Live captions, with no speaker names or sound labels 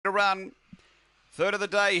to run. Third of the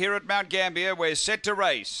day here at Mount Gambier. We're set to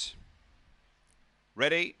race.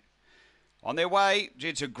 Ready? On their way.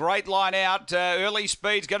 It's a great line out. Early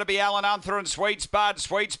speed's going to be Alan Unther and Sweet Spud.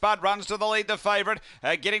 Sweet Spud runs to the lead, the favourite.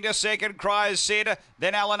 Getting to second, Cryers Sid.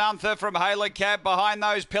 Then Alan Unther from Haler Cab. Behind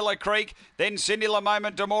those, Pillar Creek. Then Cindy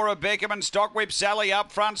Moment, Demora Beckham and Stockwhip Sally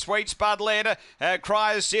up front. Sweet Spud led.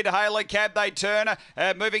 Cryers Sid, Haler Cab, they turn.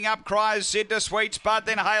 Moving up, Cryers Sid to Sweet Spud.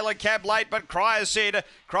 Then Haler Cab late, but Cryers Sid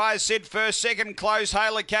first, second close.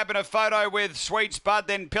 Haler Cab in a photo with Sweet Spud.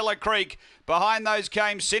 Then Pillar Creek. Behind those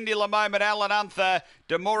came Cindy Moment, Alan Unther,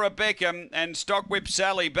 Demora Beckham and Stockwhip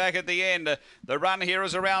Sally back at the end. The run here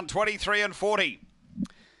is around 23 and 40.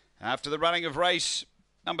 After the running of race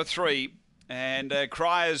number 3, and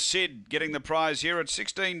Cryers Sid getting the prize here at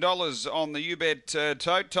 $16 on the UBET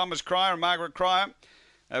tote. Thomas Cryer and Margaret Cryer.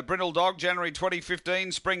 Brindle Dog, January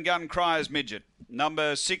 2015. Spring Gun Cryers Midget.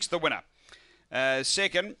 Number 6, the winner.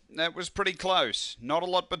 Second, that was pretty close. Not a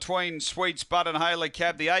lot between Sweet Spud and Haler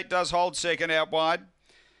Cab. The 8 does hold second out wide.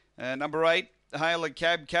 Number 8, Haler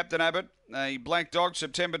Cab, Captain Abbott. A Black Dog,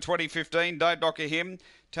 September 2015. Don't Knock a Him.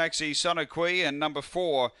 Taxi Sonnequi. And number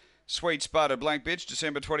 4, Sweet Spud, a Blank Bitch,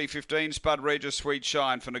 December 2015. Spud Regis, Sweet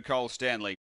Shine for Nicole Stanley.